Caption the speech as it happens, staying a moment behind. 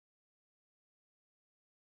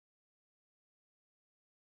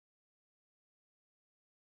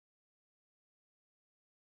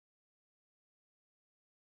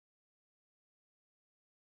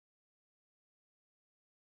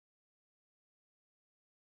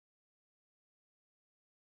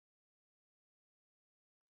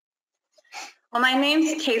Well, my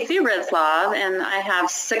name's Casey Rislov, and I have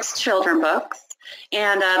 6 children books.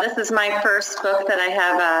 And this is my first book that I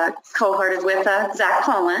have cohorted with Zach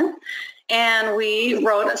Pullen. And we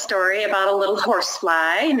wrote a story about a little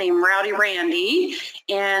horsefly named Rowdy Randy,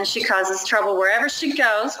 and she causes trouble wherever she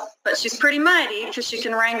goes, but she's pretty mighty because she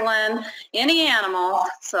can wrangle in any animal.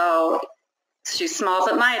 So she's small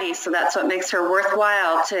but mighty, so that's what makes her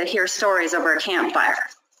worthwhile to hear stories over a campfire.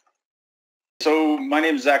 So my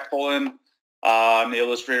name is Zach Pullen. I'm the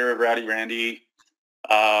illustrator of Rowdy Randy.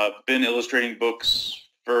 Been illustrating books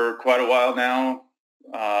for quite a while now.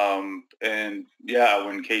 And yeah,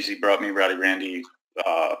 when Casey brought me Rowdy Randy,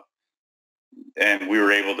 and we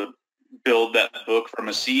were able to build that book from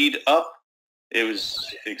a seed up, it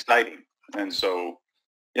was exciting. And so,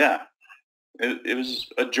 yeah, it was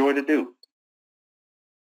a joy to do.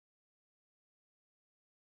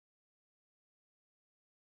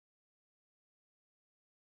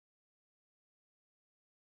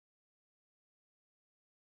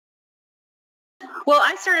 Well,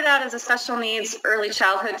 I started out as a special needs early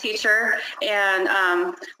childhood teacher,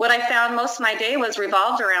 and what I found most of my day was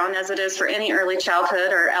revolved around, as it is for any early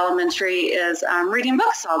childhood or elementary, is reading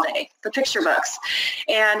books all day, the picture books.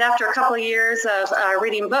 And after a couple of years of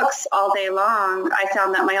reading books all day long, I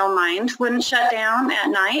found that my own mind wouldn't shut down at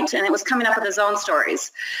night, and it was coming up with its own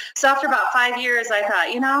stories. So after about 5 years, I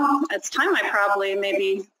thought, you know, it's time I probably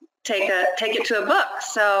maybe take it to a book.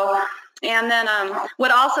 So. And then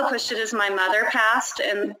what also pushed it is my mother passed,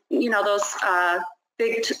 and, you know, those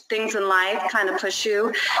big things in life kind of push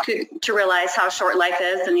you to realize how short life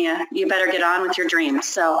is, and you better get on with your dreams.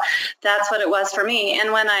 So that's what it was for me.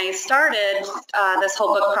 And when I started this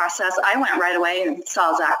whole book process, I went right away and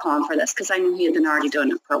saw Zach Pullen for this because I knew he had been already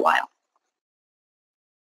doing it for a while.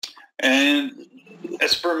 And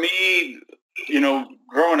as for me, you know,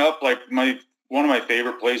 growing up, like one of my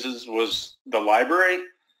favorite places was the library.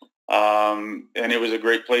 And it was a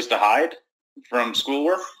great place to hide from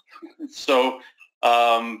schoolwork. So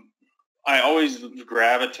I always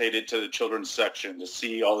gravitated to the children's section to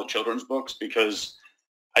see all the children's books because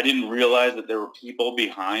I didn't realize that there were people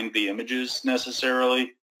behind the images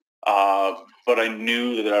necessarily. But I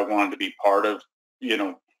knew that I wanted to be part of, you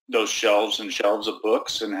know, those shelves and shelves of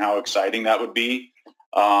books and how exciting that would be.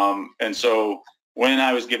 And so when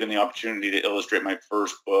I was given the opportunity to illustrate my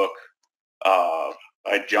first book,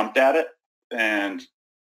 I jumped at it, and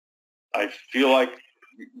I feel like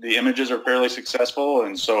the images are fairly successful.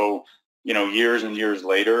 And so, you know, years and years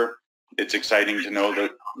later, it's exciting to know that,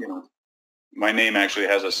 you know, my name actually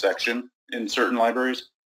has a section in certain libraries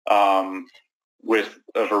with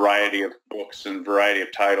a variety of books and variety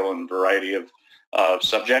of title and variety of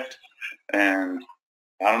subject. And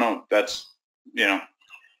I don't know, that's, you know,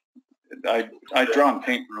 I draw and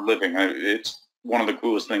paint for a living. It's one of the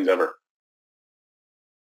coolest things ever.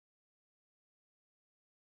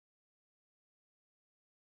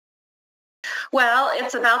 Well,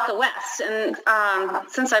 it's about the West, and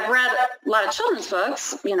since I've read a lot of children's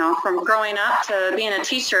books, you know, from growing up to being a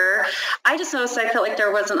teacher, I just noticed I felt like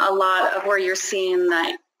there wasn't a lot of where you're seeing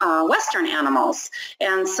the Western animals,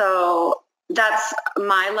 and so that's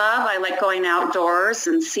my love. I like going outdoors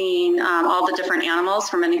and seeing all the different animals,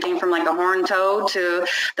 from anything from like a horned toad to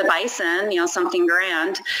the bison, you know, something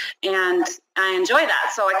grand, and I enjoy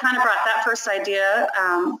that. So I kind of brought that first idea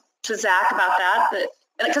to Zach about that,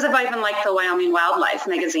 because I've even liked the Wyoming wildlife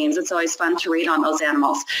magazines. It's always fun to read on those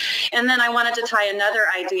animals. And then I wanted to tie another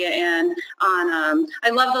idea in on,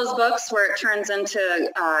 I love those books where it turns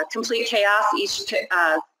into complete chaos. Each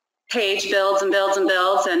page builds and builds and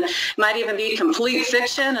builds, and might even be complete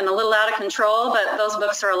fiction and a little out of control, but those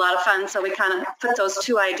books are a lot of fun. So we kind of put those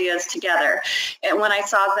two ideas together. And when I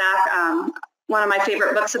saw Zach, one of my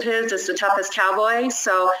favorite books of his is The Toughest Cowboy,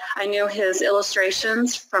 so I knew his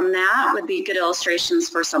illustrations from that would be good illustrations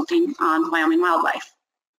for something on Wyoming wildlife.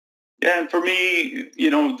 Yeah, and for me, you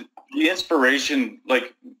know, the inspiration,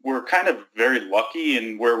 like, we're kind of very lucky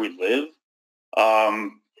in where we live.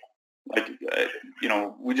 You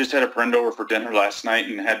know, we just had a friend over for dinner last night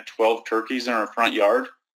and had 12 turkeys in our front yard.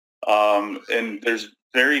 And there's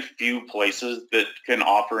very few places that can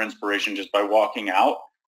offer inspiration just by walking out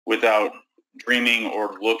without dreaming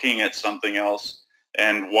or looking at something else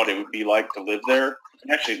and what it would be like to live there,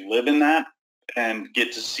 and actually live in that and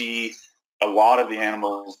get to see a lot of the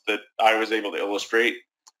animals that I was able to illustrate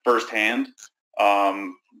firsthand.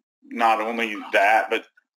 Not only that, but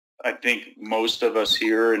I think most of us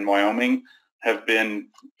here in Wyoming have been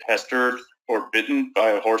pestered or bitten by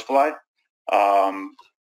a horsefly.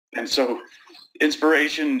 And so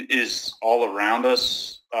inspiration is all around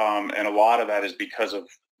us, and a lot of that is because of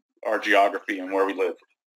our geography and where we live.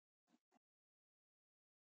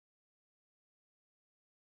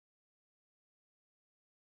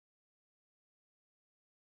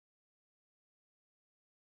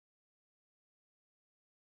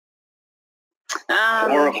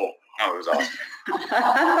 Horrible. No, it was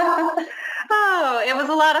awesome. Oh, it was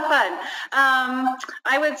a lot of fun.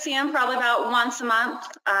 I would see him probably about once a month.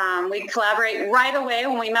 We'd collaborate right away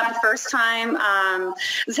when we met the first time.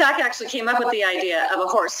 Zach actually came up with the idea of a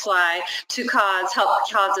horsefly to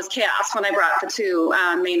help cause this chaos when I brought the two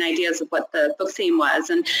main ideas of what the book theme was.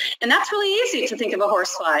 And that's really easy to think of a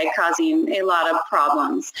horsefly causing a lot of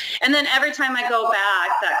problems. And then every time I go back,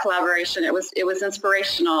 that collaboration, it was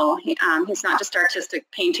inspirational. He's not just artistic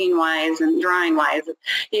painting-wise and drawing-wise.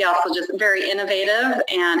 He also just very innovative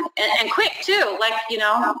and quick too. Like,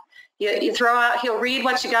 you throw out, he'll read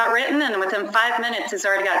what you got written, and within 5 minutes he's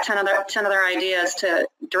already got 10 other ideas to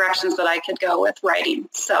directions that I could go with writing.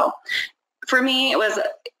 So for me, it was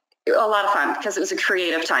a lot of fun because it was a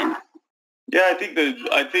creative time. Yeah,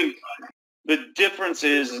 I think the difference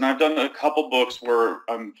is, and I've done a couple books where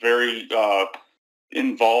I'm very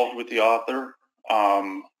involved with the author.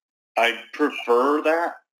 I prefer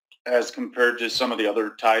that as compared to some of the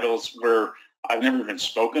other titles where I've never even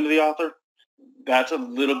spoken to the author. That's a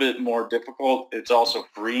little bit more difficult. It's also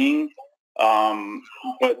freeing.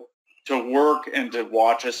 But to work and to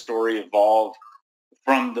watch a story evolve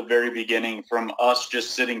from the very beginning, from us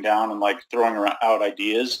just sitting down and like throwing out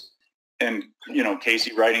ideas and,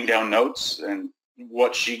 Casey writing down notes and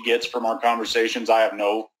what she gets from our conversations, I have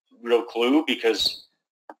no real clue because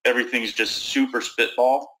everything's just super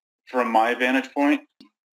spitball from my vantage point.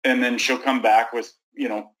 And then she'll come back with,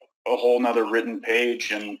 a whole nother written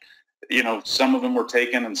page. And, some of them were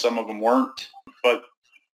taken and some of them weren't. But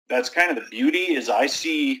that's kind of the beauty is I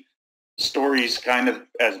see stories kind of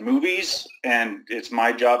as movies, and it's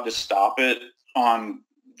my job to stop it on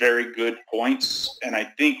very good points. And I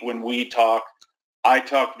think when we talk, I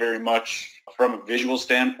talk very much from a visual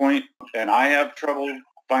standpoint, and I have trouble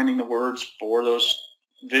finding the words for those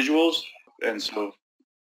visuals. And so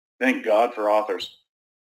thank God for authors.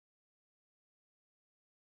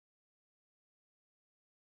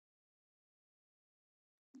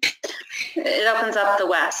 It opens up the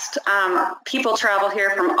West. People travel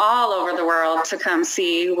here from all over the world to come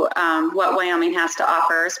see what Wyoming has to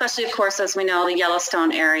offer, especially, of course, as we know, the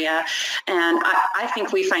Yellowstone area. And I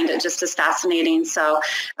think we find it just as fascinating. So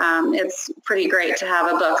it's pretty great to have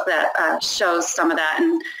a book that shows some of that.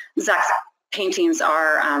 And Zach's paintings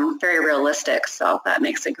are very realistic, so that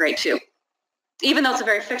makes it great, too. Even though it's a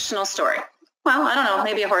very fictional story. Well, I don't know,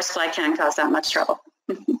 maybe a horsefly can cause that much trouble.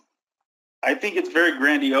 I think it's very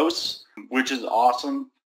grandiose, which is awesome.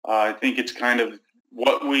 I think it's kind of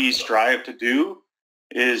what we strive to do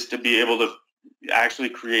is to be able to actually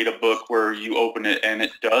create a book where you open it and it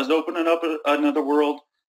does open it up another world.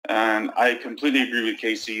 And I completely agree with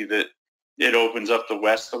Casey that it opens up the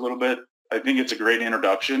West a little bit. I think it's a great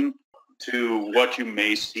introduction to what you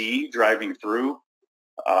may see driving through,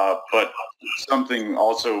 but something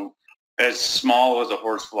also as small as a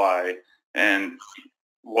horsefly and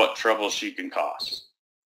what trouble she can cause.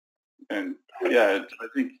 And yeah, I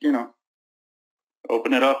think,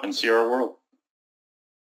 open it up and see our world.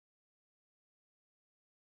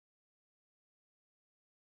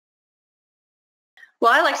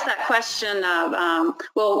 Well, I liked that question of,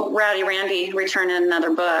 will Rowdy Randy return in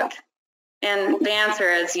another book? And the answer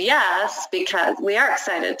is yes, because we are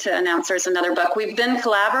excited to announce there's another book. We've been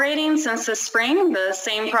collaborating since the spring, the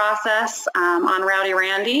same process on Rowdy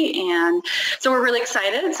Randy, and so we're really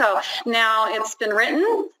excited. So now it's been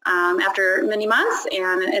written after many months,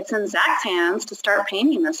 and it's in Zach's hands to start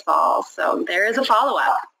painting this fall. So there is a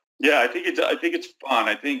follow-up. Yeah, I think it's fun.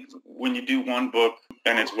 I think when you do one book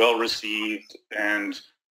and it's well received and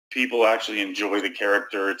people actually enjoy the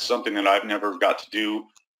character, it's something that I've never got to do.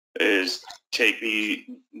 Is take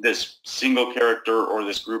this single character or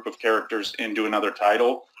this group of characters into another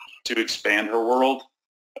title to expand her world.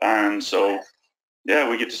 And so, yeah,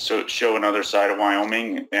 we get to show another side of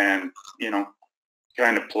Wyoming and,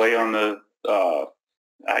 kind of play on the,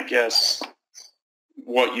 I guess,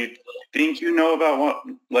 what you think about what,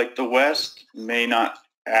 like the West may not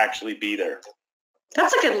actually be there.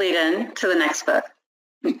 That's a good lead-in to the next book.